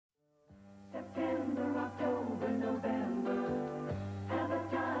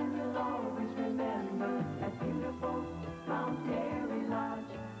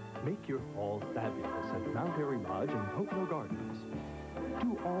Lodge in Pocono Gardens.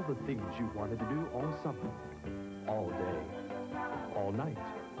 Do all the things you wanted to do all summer, all day, all night.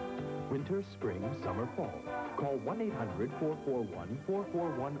 Winter, spring, summer, fall. Call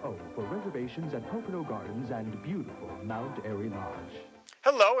 1-800-441-4410 for reservations at Pocono Gardens and beautiful Mount Airy Lodge.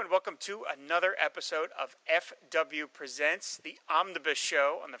 Hello and welcome to another episode of FW Presents, the Omnibus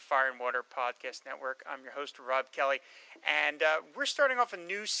Show on the Fire and Water Podcast Network. I'm your host, Rob Kelly, and we're starting off a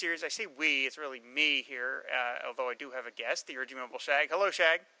new series. I say we, it's really me here, although I do have a guest, the irredeemable Shag. Hello,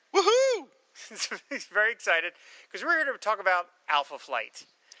 Shag. Woohoo! He's very excited because we're here to talk about Alpha Flight.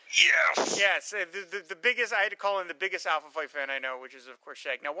 Yes! Yes, the biggest, I had to call in the biggest Alpha Flight fan I know, which is, of course,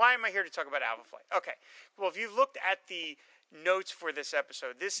 Shag. Now, why am I here to talk about Alpha Flight? Okay, well, if you've looked at the notes for this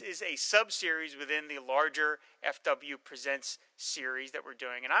episode, this is a sub-series within the larger FW Presents series that we're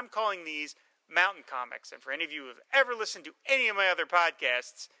doing, and I'm calling these Mountain Comics. And for any of you who have ever listened to any of my other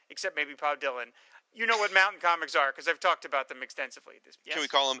podcasts, except maybe Bob Dylan, you know what Mountain Comics are, because I've talked about them extensively. Yes? Can we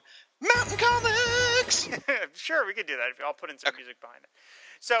call them Mountain Comics? Sure, we could do that. I'll put in some music behind it.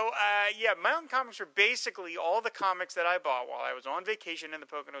 So, Mountain Comics are basically all the comics that I bought while I was on vacation in the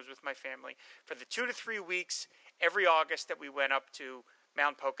Poconos with my family for the 2 to 3 weeks every August that we went up to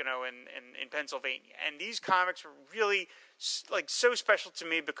Mount Pocono in Pennsylvania. And these comics were really so special to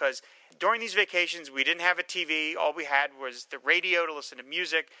me because during these vacations we didn't have a TV. All we had was the radio to listen to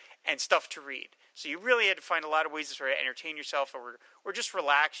music and stuff to read. So you really had to find a lot of ways to sort of entertain yourself or just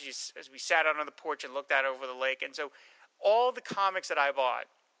relax as we sat out on the porch and looked out over the lake. And so all the comics that I bought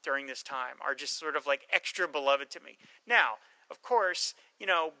during this time are just sort of like extra beloved to me. Now, of course,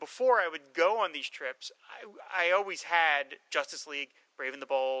 before I would go on these trips, I always had Justice League, Brave and the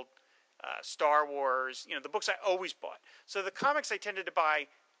Bold, Star Wars, the books I always bought. So the comics I tended to buy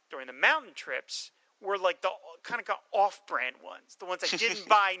during the mountain trips were like the kind of off-brand ones, the ones I didn't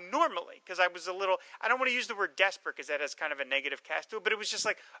buy normally because I was I don't want to use the word desperate because that has kind of a negative cast to it, but it was just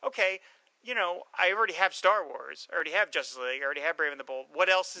like, okay, I already have Star Wars, I already have Justice League, I already have Brave and the Bold. What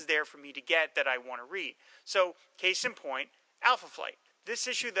else is there for me to get that I want to read? So, case in point, Alpha Flight. This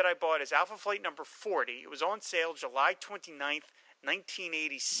issue that I bought is Alpha Flight number 40. It was on sale July 29th,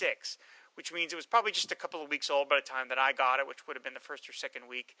 1986, which means it was probably just a couple of weeks old by the time that I got it, which would have been the first or second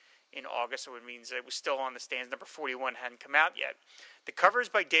week in August, so it means it was still on the stands. Number 41 hadn't come out yet. The cover is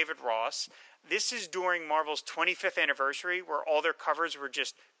by David Ross. This is during Marvel's 25th anniversary, where all their covers were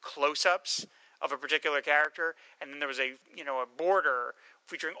just close-ups of a particular character, and then there was a border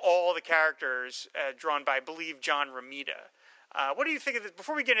featuring all the characters drawn by, I believe, John Romita. What do you think of this?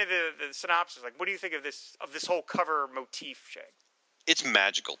 Before we get into the synopsis, what do you think of this whole cover motif, Shag? It's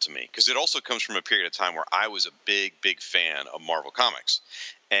magical to me because it also comes from a period of time where I was a big, big fan of Marvel Comics.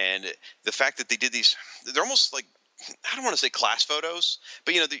 And the fact that they did these, they're almost like, I don't want to say class photos,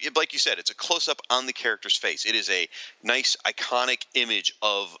 but, like you said, it's a close-up on the character's face. It is a nice, iconic image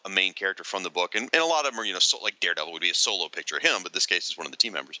of a main character from the book. And a lot of them are, like Daredevil would be a solo picture of him, but this case is one of the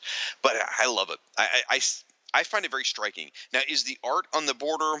team members. But I love it. I find it very striking. Now, is the art on the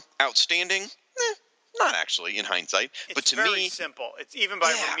border outstanding? Not actually, in hindsight. But to me, it's very simple. It's even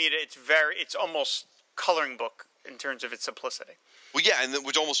by Romita. It's almost coloring book in terms of its simplicity. Well, yeah, and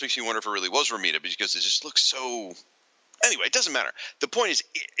which almost makes me wonder if it really was Romita because it just looks so. Anyway, it doesn't matter. The point is,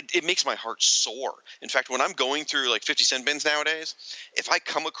 it makes my heart soar. In fact, when I'm going through 50-cent bins nowadays, if I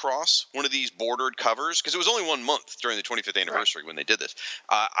come across one of these bordered covers, because it was only 1 month during the 25th anniversary when they did this,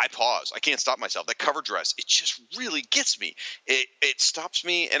 I pause. I can't stop myself. That cover dress, it just really gets me. It stops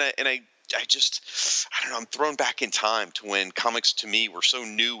me, and I don't know, I'm thrown back in time to when comics to me were so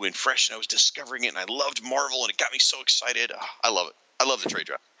new and fresh, and I was discovering it, and I loved Marvel, and it got me so excited. Oh, I love it. I love the trade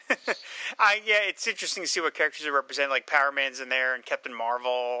dress. It's interesting to see what characters are represented, like Power Man's in there, and Captain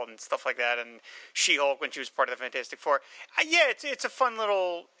Marvel, and stuff like that, and She-Hulk when she was part of the Fantastic Four. It's a fun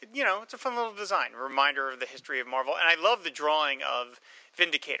little, design, a reminder of the history of Marvel, and I love the drawing of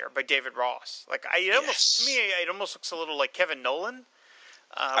Vindicator by David Ross. To me, it almost looks a little like Kevin Nolan.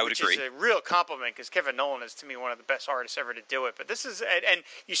 I would agree. Which is a real compliment because Kevin Nolan is, to me, one of the best artists ever to do it. But this is, and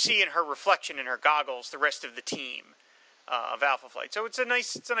you see in her reflection in her goggles the rest of the team of Alpha Flight. So it's a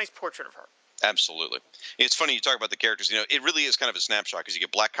nice portrait of her. Absolutely. It's funny you talk about the characters. It really is kind of a snapshot because you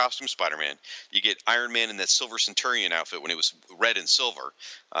get black costume Spider-Man, you get Iron Man in that Silver Centurion outfit when it was red and silver.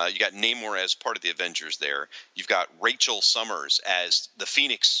 You got Namor as part of the Avengers there. You've got Rachel Summers as the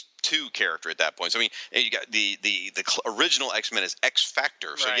Phoenix 2 character at that point. So, you got the original X-Men as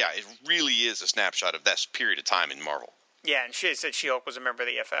X-Factor. So, right. It really is a snapshot of that period of time in Marvel. Yeah, and she said She-Hulk was a member of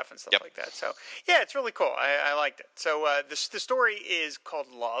the FF and stuff like that. So, yeah, it's really cool. I liked it. So, the story is called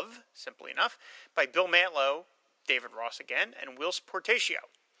Love, simply enough, by Bill Mantlo, David Ross again, and Will Portacio.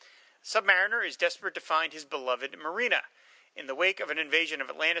 Submariner is desperate to find his beloved Marina. In the wake of an invasion of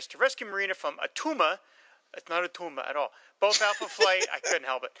Atlantis, to rescue Marina from Atuma, it's not Atuma at all. Both Alpha Flight, I couldn't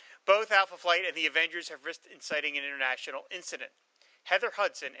help it. Both Alpha Flight and the Avengers have risked inciting an international incident. Heather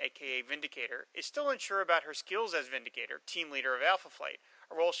Hudson, aka Vindicator, is still unsure about her skills as Vindicator, team leader of Alpha Flight,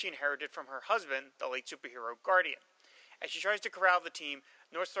 a role she inherited from her husband, the late superhero Guardian. As she tries to corral the team,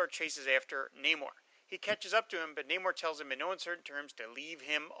 Northstar chases after Namor. He catches up to him, but Namor tells him in no uncertain terms to leave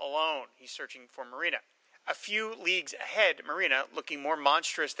him alone. He's searching for Marina. A few leagues ahead, Marina, looking more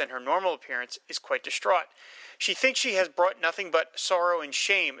monstrous than her normal appearance, is quite distraught. She thinks she has brought nothing but sorrow and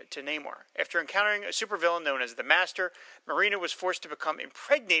shame to Namor. After encountering a supervillain known as the Master, Marina was forced to become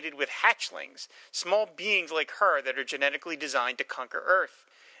impregnated with hatchlings, small beings like her that are genetically designed to conquer Earth.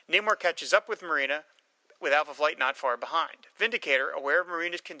 Namor catches up with Marina, with Alpha Flight not far behind. Vindicator, aware of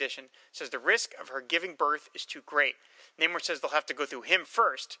Marina's condition, says the risk of her giving birth is too great. Namor says they'll have to go through him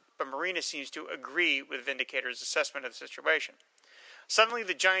first, but Marina seems to agree with Vindicator's assessment of the situation. Suddenly,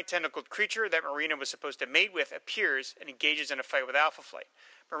 the giant tentacled creature that Marina was supposed to mate with appears and engages in a fight with Alpha Flight.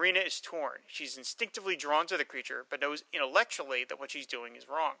 Marina is torn. She's instinctively drawn to the creature, but knows intellectually that what she's doing is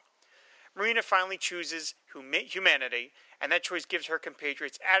wrong. Marina finally chooses humanity, and that choice gives her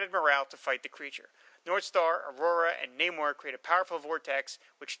compatriots added morale to fight the creature. Northstar, Aurora, and Namor create a powerful vortex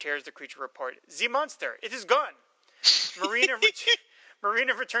which tears the creature apart. The monster, it is gone!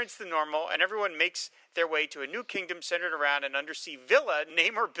 Marina returns to normal, and everyone makes their way to a new kingdom centered around an undersea villa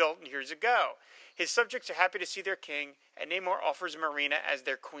Namor built years ago. His subjects are happy to see their king, and Namor offers Marina as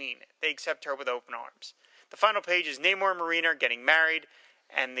their queen. They accept her with open arms. The final page is Namor and Marina are getting married,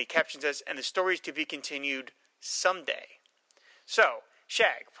 and the caption says, and the story is to be continued someday. So,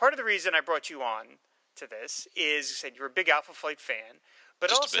 Shag, part of the reason I brought you on to this is, you said you're a big Alpha Flight fan, but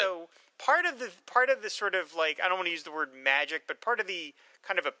Just also part of the sort of like, I don't want to use the word magic, but part of the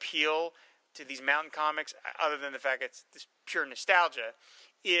kind of appeal to these mountain comics, other than the fact it's this pure nostalgia,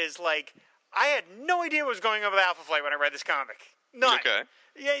 is like I had no idea what was going on with Alpha Flight when I read this comic. None. Okay.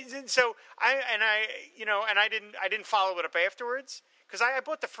 Yeah. So I didn't follow it up afterwards. Because I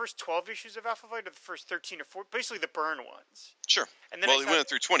bought the first 12 issues of Alpha Flight, or the first 13 or 14, basically the Byrne ones. Sure. And then he went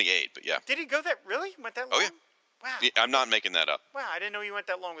through 28, but yeah. Did he go that, really? Went that long? Oh, yeah. Wow. Yeah, I'm not making that up. Wow, I didn't know you went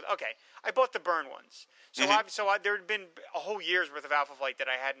that long with, okay. I bought the Byrne ones. So there had been a whole year's worth of Alpha Flight that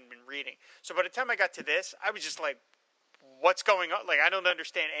I hadn't been reading. So by the time I got to this, I was just like, what's going on? Like, I don't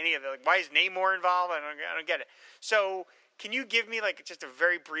understand any of it. Like, why is Namor involved? I don't get it. So can you give me, like, just a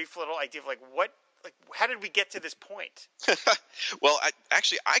very brief little idea of, like, how did we get to this point? Well,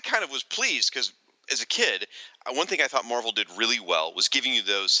 I kind of was pleased because as a kid, one thing I thought Marvel did really well was giving you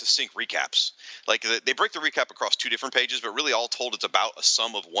those succinct recaps. Like they break the recap across 2 different pages, but really all told it's about a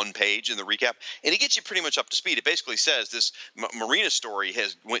sum of 1 page in the recap, and it gets you pretty much up to speed. It basically says this Marina story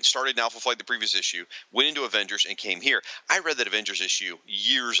started in Alpha Flight the previous issue, went into Avengers, and came here. I read that Avengers issue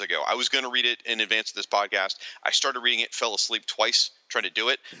years ago. I was going to read it in advance of this podcast. I started reading it, fell asleep twice trying to do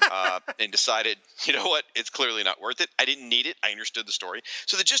it, and decided, you know what, it's clearly not worth it. I didn't need it. I understood the story.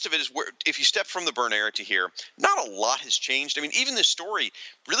 So the gist of it is, if you step from the Byrne era to here, not a lot has changed. I mean, even this story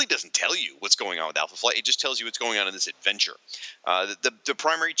really doesn't tell you what's going on with Alpha Flight. It just tells you what's going on in this adventure. The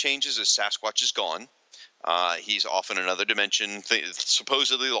primary changes is Sasquatch is gone. He's off in another dimension,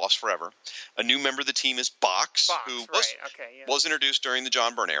 supposedly lost forever. A new member of the team is Box, who was introduced during the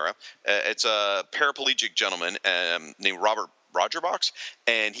John Byrne era. It's a paraplegic gentleman named Roger Box,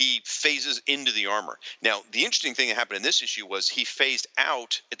 and he phases into the armor. Now, the interesting thing that happened in this issue was he phased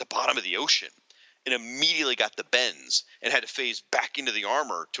out at the bottom of the ocean and immediately got the bends and had to phase back into the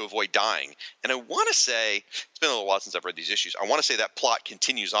armor to avoid dying. And I want to say, it's been a little while since I've read these issues, I want to say that plot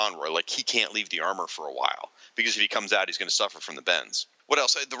continues on where like he can't leave the armor for a while because if he comes out, he's going to suffer from the bends. What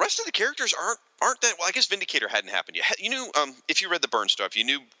else? The rest of the characters aren't that well. I guess Vindicator hadn't happened yet. You knew, if you read the Byrne stuff, you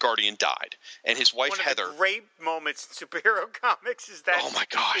knew Guardian died, and his wife Heather. One of the great moments in superhero comics is that. Oh my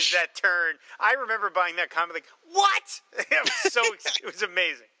gosh! Is that turn? I remember buying that comic like, what? It was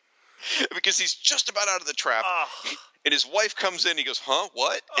amazing. Because he's just about out of the trap, and his wife comes in. He goes, "Huh?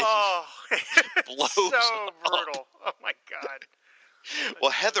 What?" And blows so brutal. Oh my god. Well,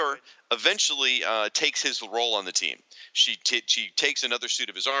 Heather eventually takes his role on the team. She takes another suit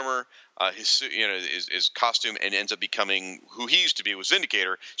of his armor, his suit, his costume, and ends up becoming who he used to be was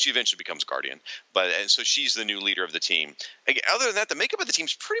Vindicator. She eventually becomes Guardian, and so she's the new leader of the team. Again, other than that, the makeup of the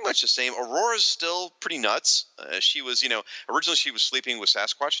team's pretty much the same. Aurora's still pretty nuts. She was, originally she was sleeping with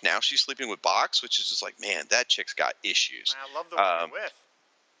Sasquatch. Now she's sleeping with Box, which is just like, man, that chick's got issues. I love the one you're with.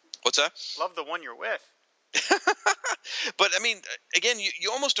 What's that? Love the one you're with. But I mean, again,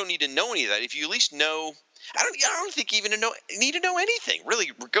 you almost don't need to know any of that. If you at least know, I don't think you even need to know anything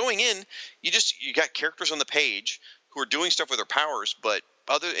really. Going in, you got characters on the page who are doing stuff with their powers, but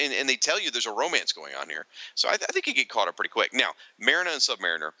and they tell you there's a romance going on here. So I think you get caught up pretty quick. Now, Marina and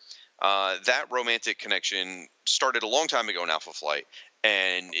Submariner, that romantic connection started a long time ago in Alpha Flight,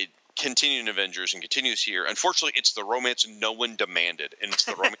 and it continued in Avengers and continues here. Unfortunately, it's the romance no one demanded, and it's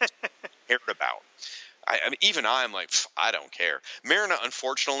the romance cared about. I mean, even I'm like, I don't care. Marina,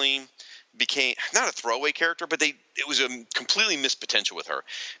 unfortunately, became not a throwaway character, but it was a completely missed potential with her,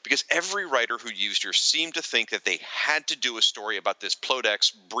 because every writer who used her seemed to think that they had to do a story about this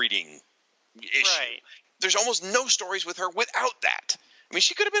Plodex breeding issue. Right. There's almost no stories with her without that. I mean,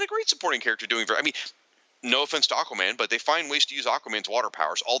 she could have been a great supporting character doing. I mean, no offense to Aquaman, but they find ways to use Aquaman's water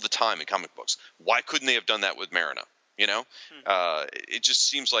powers all the time in comic books. Why couldn't they have done that with Marina? You know, it just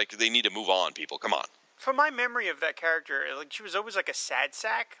seems like they need to move on. People, come on. From my memory of that character, like she was always like a sad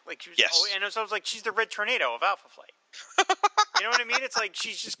sack. Like she was, yes. And it was always like she's the Red Tornado of Alpha Flight. You know what I mean? It's like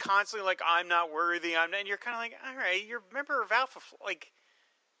she's just constantly like, I'm not worthy. And you're kind of like, all right, you're a member of Alpha Flight. Like,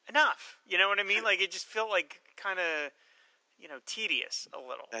 enough. You know what I mean? Like it just felt like kind of, tedious a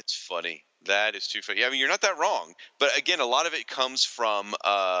little. That's funny. That is too funny. I mean, you're not that wrong. But again, a lot of it comes from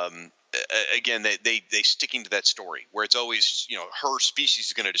again, they sticking to that story where it's always, her species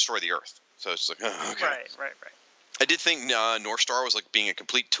is going to destroy the Earth. So it's like, okay. Right. I did think North Star was like being a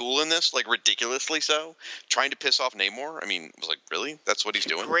complete tool in this, like ridiculously so, trying to piss off Namor. I mean, it was like, really? That's what he's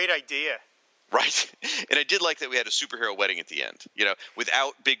doing? Great idea. Right. And I did like that we had a superhero wedding at the end,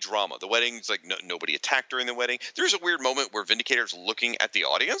 without big drama. The wedding's like nobody attacked during the wedding. There's a weird moment where Vindicator's looking at the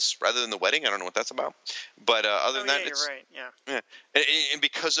audience rather than the wedding. I don't know what that's about. But other than that, you're right. Yeah. And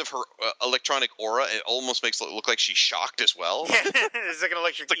because of her electronic aura, it almost makes it look like she's shocked as well. Yeah, it's like an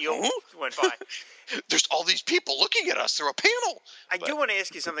electric eel went by. There's all these people looking at us through a panel. I do want to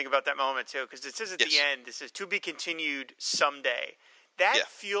ask you something about that moment, too, because it says at the end, it says, to be continued someday. That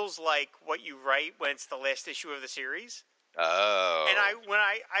feels like what you write when it's the last issue of the series. Oh. And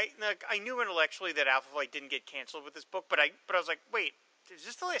I knew intellectually that Alpha Flight didn't get canceled with this book, but I was like, wait, is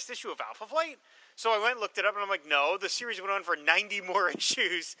this the last issue of Alpha Flight? So I went and looked it up, and I'm like, no, the series went on for 90 more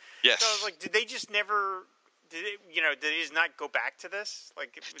issues. Yes. So I was like, did they just never? Did they just not go back to this?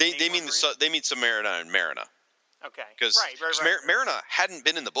 Like they mean Submarina and Marina. Okay. Because right. Marina hadn't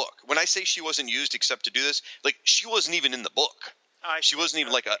been in the book. When I say she wasn't used except to do this, like she wasn't even in the book. She wasn't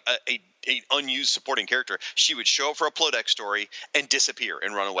even like a unused supporting character. She would show up for a Plodex story and disappear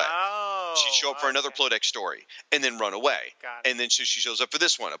and run away. Oh, she'd show up for another Plodex story and then run away. Got it. And then she shows up for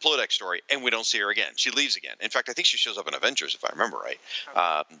this one, a Plodex story, and we don't see her again. She leaves again. In fact, I think she shows up in Avengers, if I remember right.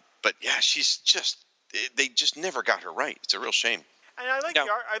 Okay. But yeah, they just never got her right. It's a real shame. And I like the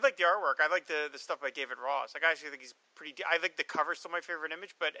art. I like the artwork. I like the stuff by David Ross. Like I actually think he's pretty. I think the cover's still my favorite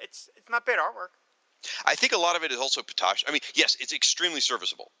image, but it's not bad artwork. I think a lot of it is also Patosh. I mean, yes, it's extremely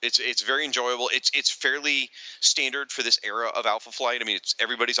serviceable. It's very enjoyable. It's fairly standard for this era of Alpha Flight. I mean,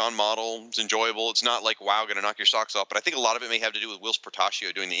 everybody's on model. It's enjoyable. It's not like, wow, going to knock your socks off. But I think a lot of it may have to do with Whilce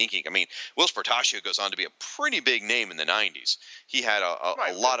Portacio doing the inking. I mean, Whilce Portacio goes on to be a pretty big name in the 90s. He had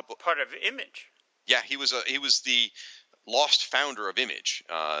a lot of part of Image. Yeah, he was the lost founder of Image,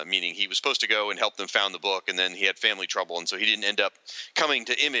 meaning he was supposed to go and help them found the book, and then he had family trouble, and so he didn't end up coming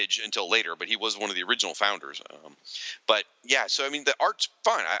to Image until later, but he was one of the original founders. But yeah, so I mean, the art's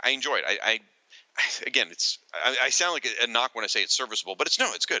fine. I enjoy it. Again, I sound like a knock when I say it's serviceable, but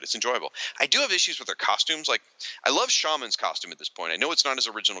it's good. It's enjoyable. I do have issues with their costumes. Like, I love Shaman's costume at this point. I know it's not his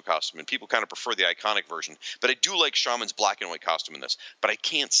original costume, and people kind of prefer the iconic version, but I do like Shaman's black and white costume in this. But I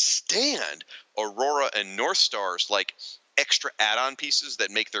can't stand Aurora and North Star's like extra add-on pieces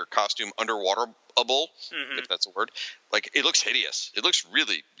that make their costume underwaterable, if that's a word. Like, it looks hideous. It looks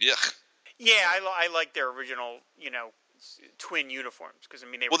really yuck. Yeah, I like their original, twin uniforms, because I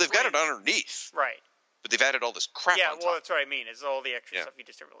mean they've got it underneath, right? But they've added all this crap. Yeah, on top. Well, that's what I mean. It's all the extra stuff you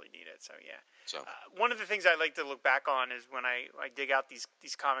just don't really need it. So yeah. So one of the things I like to look back on is when I dig out these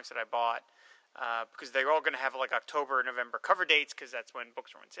comics that I bought, because they're all going to have like October, November cover dates, because that's when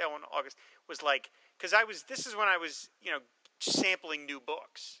books were on sale in August. Was like, because this is when I was sampling new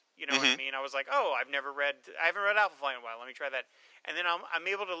books. You know what I mean? I was like, oh, I haven't read Alpha Flight in a while. Let me try that. And then I'm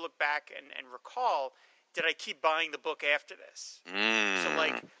able to look back and recall, did I keep buying the book after this? So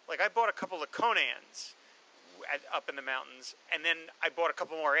like I bought a couple of Conans up in the mountains, and then I bought a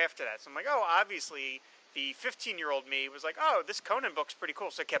couple more after that. So I'm like, oh, obviously the 15-year-old me was like, oh, this Conan book's pretty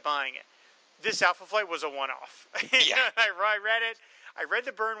cool, so I kept buying it. This Alpha Flight was a one-off. Yeah. I read it. I read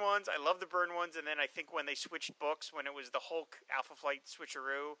the Byrne ones. I love the Byrne ones. And then I think when they switched books, when it was the Hulk Alpha Flight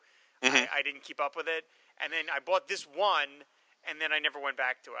switcheroo, I didn't keep up with it. And then I bought this one, and then I never went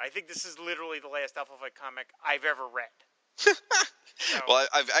back to it. I think this is literally the last Alpha Flight comic I've ever read. So, well,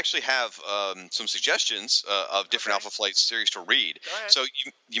 I've actually have some suggestions of different Alpha Flight series to read. So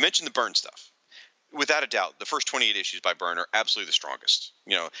you mentioned the Byrne stuff. Without a doubt, the first 28 issues by Byrne are absolutely the strongest.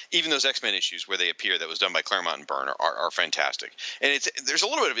 You know, even those X-Men issues where they appear that was done by Claremont and Byrne are fantastic. And there's a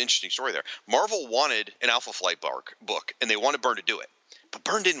little bit of an interesting story there. Marvel wanted an Alpha Flight book, and they wanted Byrne to do it. But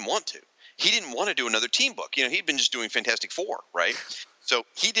Byrne didn't want to. He didn't want to do another team book. You know, he'd been just doing Fantastic Four, right? So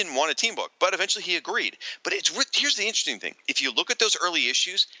he didn't want a team book, but eventually he agreed. But here's the interesting thing. If you look at those early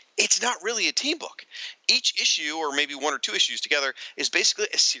issues, it's not really a team book. Each issue, or maybe one or two issues together, is basically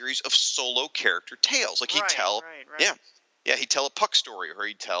a series of solo character tales. Like he'd tell, he'd tell a Puck story, or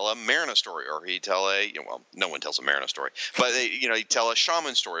he'd tell a Marina story, or he'd tell no one tells a Marina story, but he'd tell a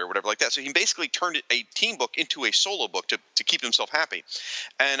Shaman story or whatever like that. So he basically turned a team book into a solo book to keep himself happy.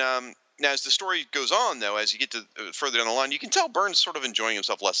 And now, as the story goes on, though, as you get to further down the line, you can tell Byrne's sort of enjoying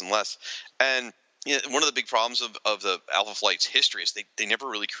himself less and less. And one of the big problems of the Alpha Flight's history is they never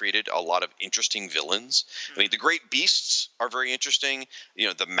really created a lot of interesting villains. I mean, the Great Beasts are very interesting. You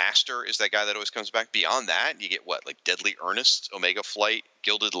know, the Master is that guy that always comes back. Beyond that, you get what, like Deadly Ernest, Omega Flight,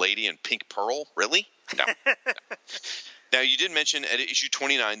 Gilded Lady, and Pink Pearl? Really? No. Now, you did mention at issue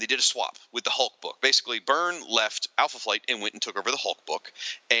 29, they did a swap with the Hulk book. Basically, Byrne left Alpha Flight and went and took over the Hulk book.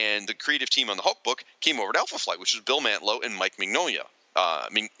 And the creative team on the Hulk book came over to Alpha Flight, which was Bill Mantlo and Mike Mignola.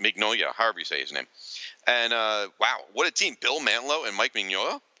 Mignola, however you say his name. And, wow, what a team. Bill Mantlo and Mike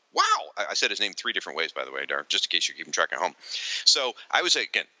Mignola. Wow. I said his name 3 different ways, by the way, Dar, just in case you're keeping track at home. So I would say,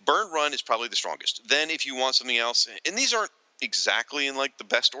 again, Byrne run is probably the strongest. Then if you want something else, and these aren't exactly in like the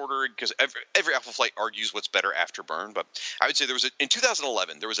best order because every Alpha Flight argues what's better after Byrne, but I would say in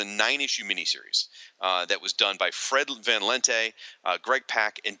 2011 there was a 9-issue miniseries that was done by Fred Van Lente, Greg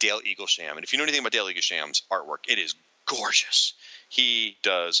Pak, and Dale Eaglesham. And if you know anything about Dale Eaglesham's artwork, it is gorgeous. He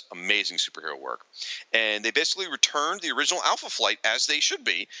does amazing superhero work. And they basically returned the original Alpha Flight as they should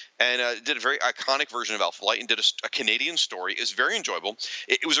be and did a very iconic version of Alpha Flight and did a Canadian story. It was very enjoyable.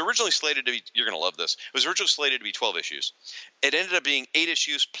 It was originally slated to be – you're going to love this. It was originally slated to be 12 issues. It ended up being 8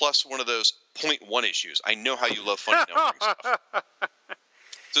 issues plus one of those 0.1 issues. I know how you love funny numbering stuff.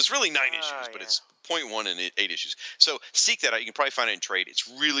 So it's really 9 issues, but it's 0.1 and 8 issues. So seek that out. You can probably find it in trade.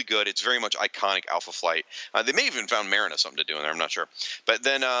 It's really good. It's very much iconic Alpha Flight. They may have even found Marina something to do in there. I'm not sure. But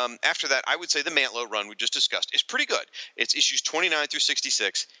then after that, I would say the Mantlo run we just discussed is pretty good. It's issues 29 through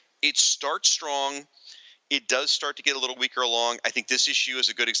 66. It starts strong. It does start to get a little weaker along. I think this issue is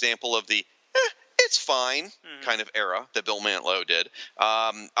a good example of the it's fine kind of era that Bill Mantlo did.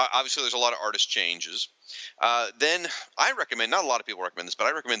 Obviously, there's a lot of artist changes. Then I recommend, not a lot of people recommend this, but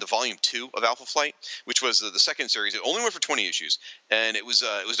I recommend the Volume 2 of Alpha Flight, which was the second series. It only went for 20 issues, and it was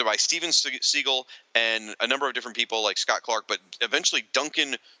done by Steven Siegel and a number of different people like Scott Clark, but eventually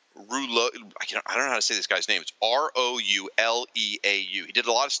Duncan Rouleau. I don't know how to say this guy's name. It's Rouleau. He did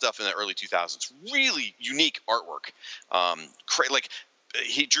a lot of stuff in the early 2000s. Really unique artwork.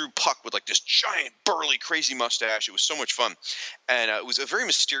 He drew Puck with like this giant, burly, crazy mustache. It was so much fun. And it was a very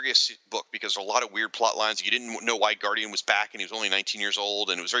mysterious book because there were a lot of weird plot lines. You didn't know why Guardian was back, and he was only 19 years old,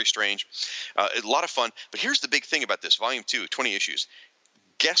 and it was very strange. A lot of fun. But here's the big thing about this, Volume 2, 20 issues.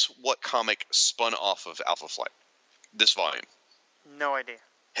 Guess what comic spun off of Alpha Flight? This volume. No idea.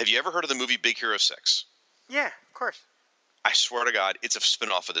 Have you ever heard of the movie Big Hero 6? Yeah, of course. I swear to God, it's a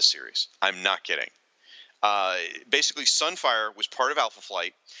spin-off of this series. I'm not kidding. Basically, Sunfire was part of Alpha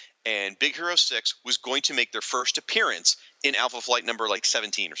Flight, and Big Hero 6 was going to make their first appearance in Alpha Flight number like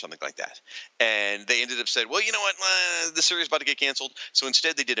 17 or something like that. And they ended up saying, well, you know what, the series is about to get canceled. So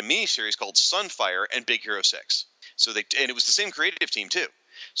instead they did a mini-series called Sunfire and Big Hero 6. And it was the same creative team too.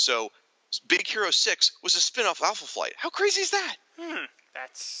 So Big Hero 6 was a spin-off of Alpha Flight. How crazy is that?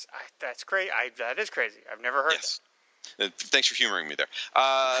 That's crazy. That is crazy. I've never heard that. Thanks for humoring me there.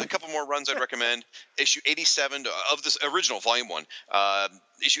 A couple more runs I'd recommend. Issue 87 of this original Volume 1.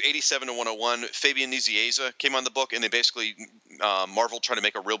 Issue 87 to 101, Fabian Nicieza came on the book, and they basically Marvel tried to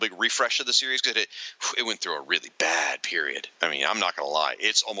make a real big refresh of the series because it went through a really bad period. I mean, I'm not going to lie.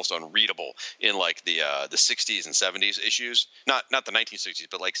 It's almost unreadable in like the 60s and 70s issues. Not the 1960s,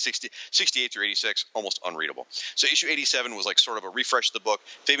 but like 68 through 86, almost unreadable. So issue 87 was like sort of a refresh of the book.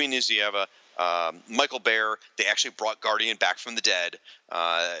 Fabian Nicieza, Michael Baer, they actually brought Guardian back from the dead.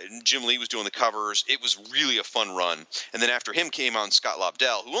 Jim Lee was doing the covers. It was really a fun run. And then after him came on Scott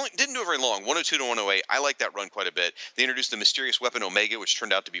Lobdell, who didn't do it very long, 102 to 108. I like that run quite a bit. They introduced the mysterious weapon Omega, which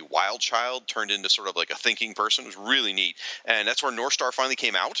turned out to be Wild Child, turned into sort of like a thinking person. It was really neat. And that's where North Star finally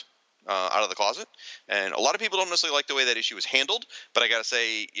came out. out of the closet, and a lot of people don't necessarily like the way that issue was handled. But I got to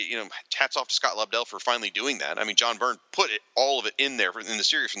say, hats off to Scott Lobdell for finally doing that. I mean, John Byrne put all of it in there in the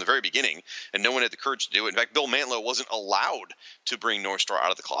series from the very beginning, and no one had the courage to do it. In fact, Bill Mantlo wasn't allowed to bring North Star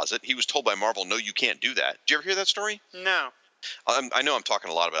out of the closet. He was told by Marvel, "No, you can't do that." Did you ever hear that story? No. I know I'm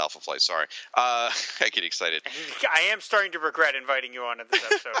talking a lot about Alpha Flight. Sorry, I get excited. I am starting to regret inviting you on to this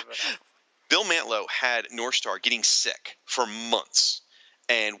episode. Bill Mantlo had North Star getting sick for months.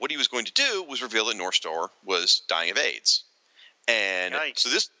 And what he was going to do was reveal that North Star was dying of AIDS. And so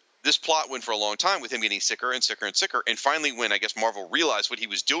this plot went for a long time with him getting sicker and sicker and sicker. And finally, when I guess Marvel realized what he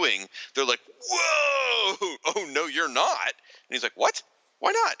was doing, they're like, "Whoa! Oh, no, you're not." And he's like, "What?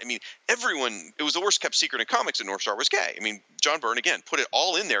 Why not?" I mean, it was the worst kept secret in comics that North Star was gay. I mean, John Byrne, again, put it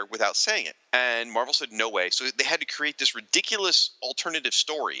all in there without saying it. And Marvel said, no way. So they had to create this ridiculous alternative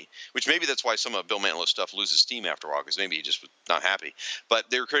story, which maybe that's why some of Bill Mantlo's stuff loses steam after a while, because maybe he just was not happy.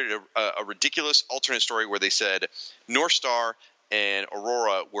 But they created a ridiculous alternate story where they said North Star and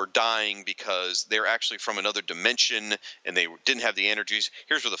Aurora were dying because they're actually from another dimension and they didn't have the energies.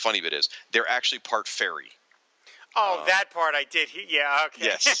 Here's where the funny bit is. They're actually part fairy. Oh, that part I did. Yeah, okay.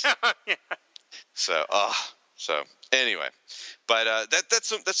 Yes. Yeah. So anyway, but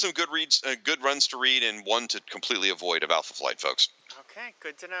that's some good reads, good runs to read, and one to completely avoid of Alpha Flight, folks. Okay,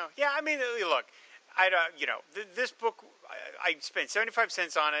 good to know. Yeah, I mean, look, this book, I spent 75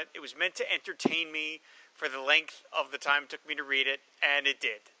 cents on it. It was meant to entertain me for the length of the time it took me to read it, and it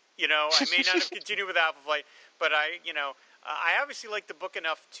did. I may not have continued with Alpha Flight, but I obviously liked the book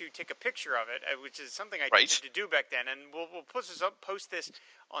enough to take a picture of it, which is something I needed to do back then. And we'll post this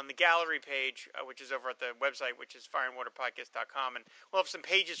on the gallery page, which is over at the website, which is fireandwaterpodcast.com. And we'll have some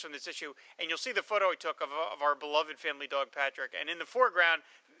pages from this issue. And you'll see the photo I took of our beloved family dog, Patrick. And in the foreground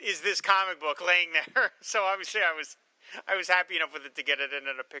is this comic book laying there. So obviously I was happy enough with it to get it in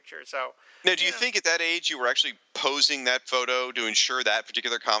a picture. So now, do you think at that age you were actually posing that photo to ensure that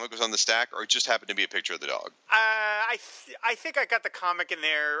particular comic was on the stack, or it just happened to be a picture of the dog? I think I got the comic in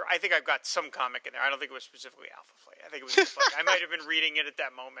there. I think I've got some comic in there. I don't think it was specifically Alpha Flight. I think it was just like I might have been reading it at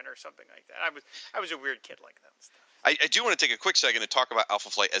that moment or something like that. I was a weird kid like that and stuff. I do want to take a quick second to talk about Alpha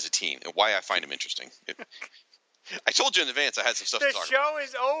Flight as a team and why I find them interesting. I told you in advance I had some stuff to talk about. The show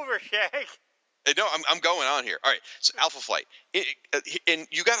is over, Shag. No, I'm going on here. All right, so Alpha Flight, and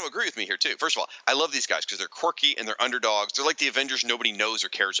you got to agree with me here too. First of all, I love these guys because they're quirky and they're underdogs. They're like the Avengers nobody knows or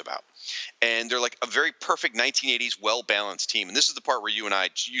cares about, and they're like a very perfect 1980s well-balanced team. And this is the part where you and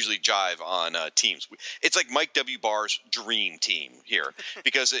I usually jive on teams. It's like Mike W. Barr's dream team here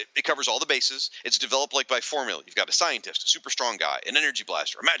because it covers all the bases. It's developed like by formula. You've got a scientist, a super strong guy, an energy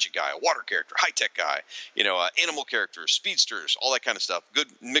blaster, a magic guy, a water character, high-tech guy, animal characters, speedsters, all that kind of stuff. Good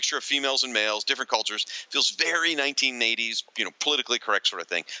mixture of females and males. Different cultures, feels very 1980s, politically correct sort of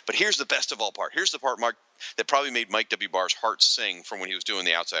thing. But here's the best of all part. Here's the part, Mark, that probably made Mike W. Barr's heart sing from when he was doing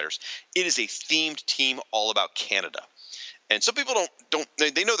The Outsiders. It is a themed team all about Canada. And some people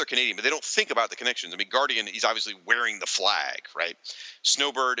they know they're Canadian, but they don't think about the connections. I mean, Guardian, he's obviously wearing the flag, right?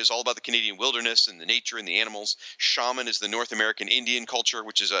 Snowbird is all about the Canadian wilderness and the nature and the animals. Shaman is the North American Indian culture,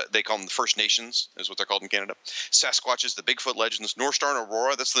 which is they call them the First Nations, is what they're called in Canada. Sasquatch is the Bigfoot legends. North Star and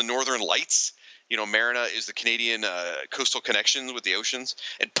Aurora, that's the Northern Lights. Marina is the Canadian coastal connections with the oceans.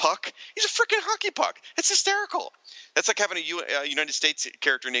 And Puck, he's a freaking hockey puck. It's hysterical. That's like having a United States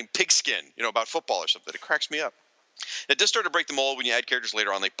character named Pigskin, about football or something. It cracks me up. It does start to break the mold when you add characters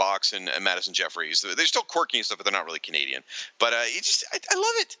later on like Box and Madison Jeffries. They're still quirky and stuff, but they're not really Canadian. But I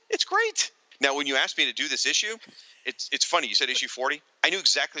love it. It's great. Now, when you asked me to do this issue, it's funny. You said issue 40. I knew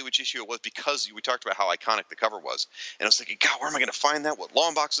exactly which issue it was because we talked about how iconic the cover was. And I was thinking, God, where am I going to find that? What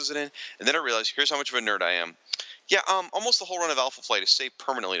long box is it in? And then I realized, here's how much of a nerd I am. Yeah, almost the whole run of Alpha Flight is saved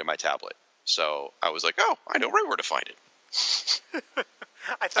permanently to my tablet. So I was like, oh, I know right where to find it.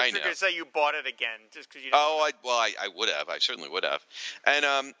 I thought you were going to say you bought it again just because you didn't. I would have. I certainly would have.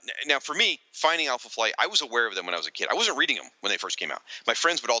 And now for me, finding Alpha Flight, I was aware of them when I was a kid. I wasn't reading them when they first came out. My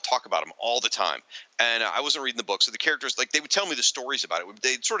friends would all talk about them all the time. And I wasn't reading the books. So the characters, they would tell me the stories about it.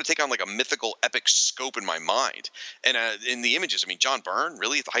 They'd sort of take on like a mythical, epic scope in my mind. And in the images, John Byrne,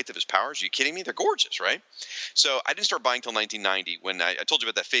 really at the height of his powers? Are you kidding me? They're gorgeous, right? So I didn't start buying until 1990 when I told you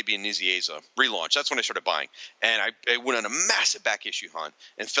about that Fabian Nicieza relaunch. That's when I started buying. And I went on a massive back issue hunt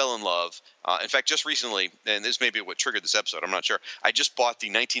and fell in love. In fact, just recently, and this may be what triggered this episode, I'm not sure, I just bought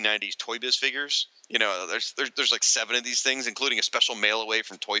the 1990s Toy Biz figures. There's like 7 of these things, including a special mail away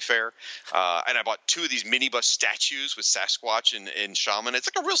from Toy Fair. And I bought 2 of these minibus statues with Sasquatch and Shaman. It's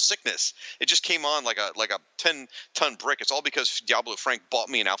like a real sickness. It just came on like a 10-ton brick. It's all because Diablo Frank bought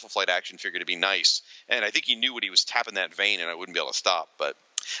me an Alpha Flight action figure to be nice. And I think he knew what he was tapping that vein, and I wouldn't be able to stop. But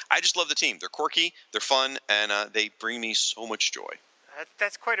I just love the team. They're quirky, they're fun, and they bring me so much joy.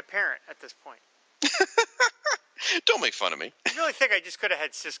 That's quite apparent at this point. Don't make fun of me. I really think I just could have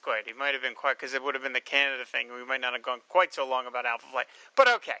had Siskoid. He might have been quite, because it would have been the Canada thing. We might not have gone quite so long about Alpha Flight. But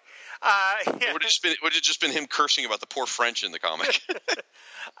okay. Yeah. Would it just been him cursing about the poor French in the comic?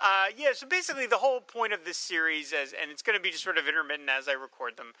 Yeah, so basically the whole point of this series, and it's going to be just sort of intermittent as I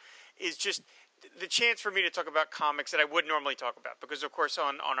record them, is just the chance for me to talk about comics that I would normally talk about. Because, of course,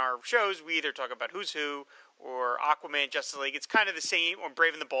 on our shows, we either talk about Who's Who or Aquaman, Justice League. It's kind of the same, or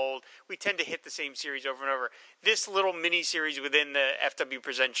Brave and the Bold. We tend to hit the same series over and over. This little mini-series within the FW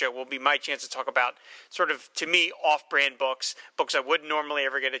Present show will be my chance to talk about sort of, to me, off-brand books I wouldn't normally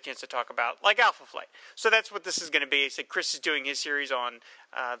ever get a chance to talk about, like Alpha Flight. So that's what this is going to be. I said Chris is doing his series on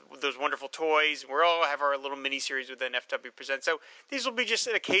those wonderful toys. We'll all have our little mini-series within FW Present. So these will be just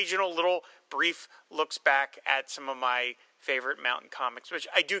an occasional little brief looks back at some of my favorite mountain comics, which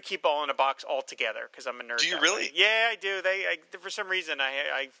I do keep all in a box all together because I'm a nerd. Do you really? Yeah, I do. For some reason,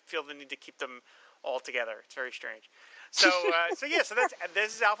 I feel the need to keep them all together. It's very strange. So,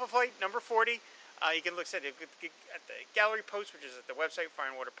 this is Alpha Flight number 40. You can look at the gallery post, which is at the website,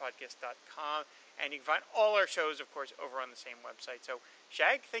 fireandwaterpodcast.com, and you can find all our shows, of course, over on the same website. So,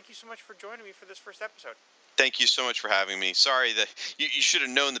 Shag, thank you so much for joining me for this first episode. Thank you so much for having me. Sorry that you should have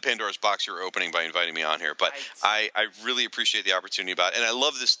known the Pandora's box you were opening by inviting me on here, but I really appreciate the opportunity about it. And I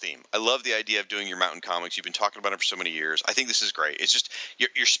love this theme. I love the idea of doing your mountain comics. You've been talking about it for so many years. I think this is great. It's just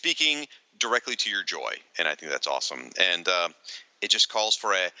you're speaking directly to your joy, and I think that's awesome. And it just calls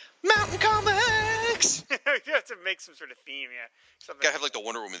for a mountain comics. You have to make some sort of theme, yeah. Gotta have like the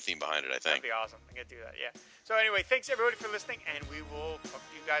Wonder Woman theme behind it, I think. That'd be awesome. I'm gonna do that, yeah. So anyway, thanks everybody for listening, and we will talk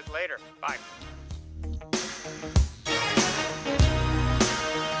to you guys later. Bye.